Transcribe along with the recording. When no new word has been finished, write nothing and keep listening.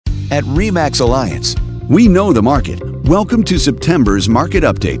At REMAX Alliance, we know the market. Welcome to September's Market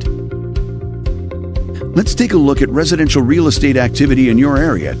Update. Let's take a look at residential real estate activity in your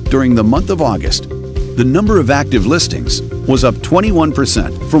area during the month of August. The number of active listings was up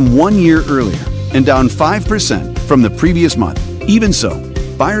 21% from 1 year earlier and down 5% from the previous month. Even so,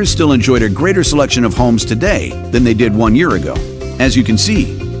 buyers still enjoyed a greater selection of homes today than they did 1 year ago. As you can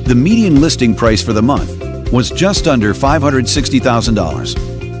see, the median listing price for the month was just under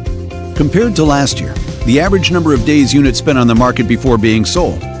 $560,000. Compared to last year, the average number of days units spent on the market before being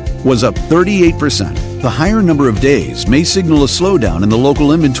sold was up 38%. The higher number of days may signal a slowdown in the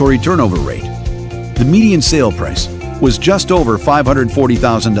local inventory turnover rate. The median sale price was just over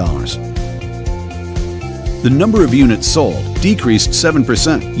 $540,000. The number of units sold decreased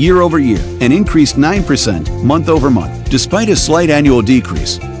 7% year over year and increased 9% month over month. Despite a slight annual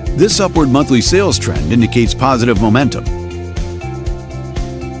decrease, this upward monthly sales trend indicates positive momentum.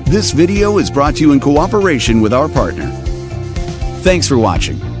 This video is brought to you in cooperation with our partner. Thanks for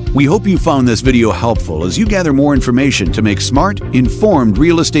watching. We hope you found this video helpful as you gather more information to make smart, informed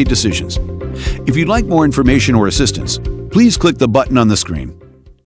real estate decisions. If you'd like more information or assistance, please click the button on the screen.